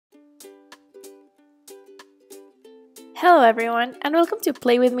Hello everyone and welcome to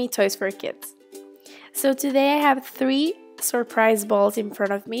Play With Me Toys for Kids. So today I have 3 surprise balls in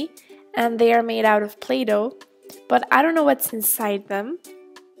front of me and they are made out of Play-Doh, but I don't know what's inside them.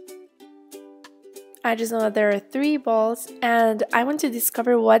 I just know that there are 3 balls and I want to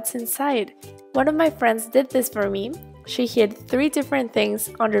discover what's inside. One of my friends did this for me. She hid 3 different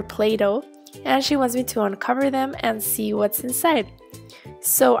things under Play-Doh and she wants me to uncover them and see what's inside.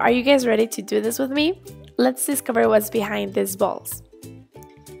 So are you guys ready to do this with me? Let's discover what's behind these balls.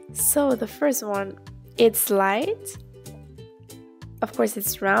 So the first one, it's light. Of course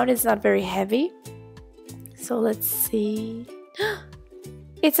it's round, it's not very heavy. So let's see.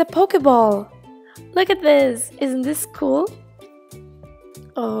 It's a Pokeball! Look at this! Isn't this cool?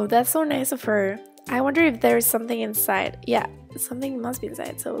 Oh, that's so nice of her. I wonder if there's something inside. Yeah, something must be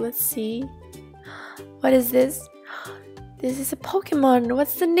inside. So let's see. What is this? This is a Pokemon.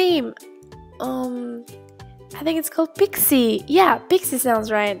 What's the name? I think it's called Pixie. Yeah, Pixie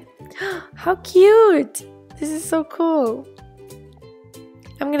sounds right. How cute! This is so cool.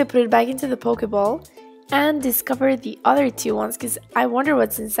 I'm gonna put it back into the Pokeball and discover the other 2 ones because I wonder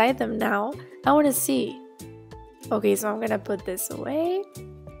what's inside them now. I want to see. Okay, so I'm gonna put this away.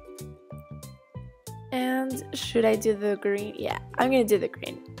 And should I do the green? Yeah, I'm gonna do the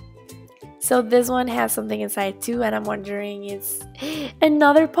green. So this one has something inside too, and I'm wondering it's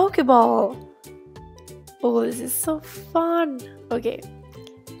another Pokeball. Oh, this is so fun. Okay,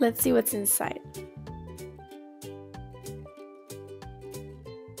 let's see what's inside.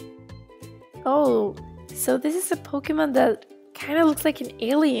 Oh, so this is a Pokemon that kind of looks like an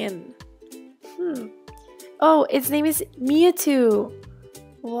alien. Oh, its name is Mewtwo.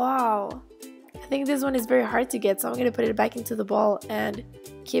 Wow. I think this one is very hard to get, so I'm gonna put it back into the ball and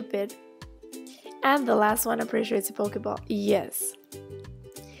keep it. And the last one, I'm pretty sure it's a Pokeball. Yes.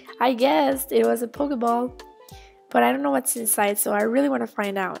 I guessed it was a Pokeball, but I don't know what's inside, so I really want to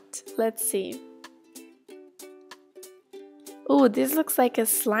find out. Let's see. Oh, this looks like a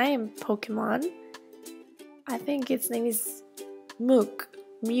slime Pokemon. I think its name is Mook.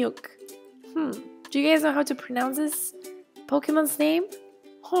 Do you guys know how to pronounce this Pokemon's name?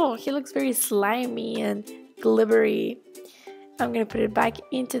 Oh, he looks very slimy and glibbery. I'm gonna put it back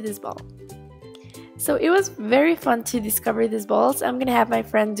into this ball. So it was very fun to discover these balls. I'm gonna have my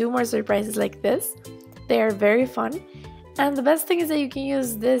friend do more surprises like this. They are very fun. And the best thing is that you can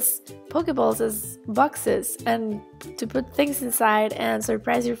use this Pokeballs as boxes and to put things inside and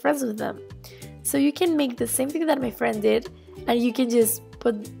surprise your friends with them. So you can make the same thing that my friend did, and you can just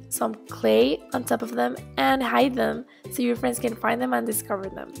put some clay on top of them and hide them so your friends can find them and discover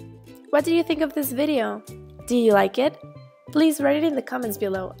them. What do you think of this video? Do you like it? Please write it in the comments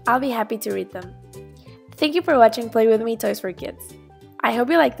below. I'll be happy to read them. Thank you for watching Play With Me Toys for Kids. I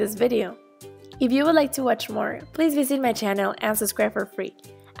hope you liked this video. If you would like to watch more, please visit my channel and subscribe for free,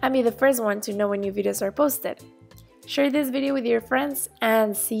 and be the first one to know when new videos are posted. Share this video with your friends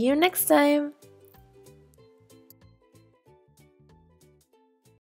and see you next time!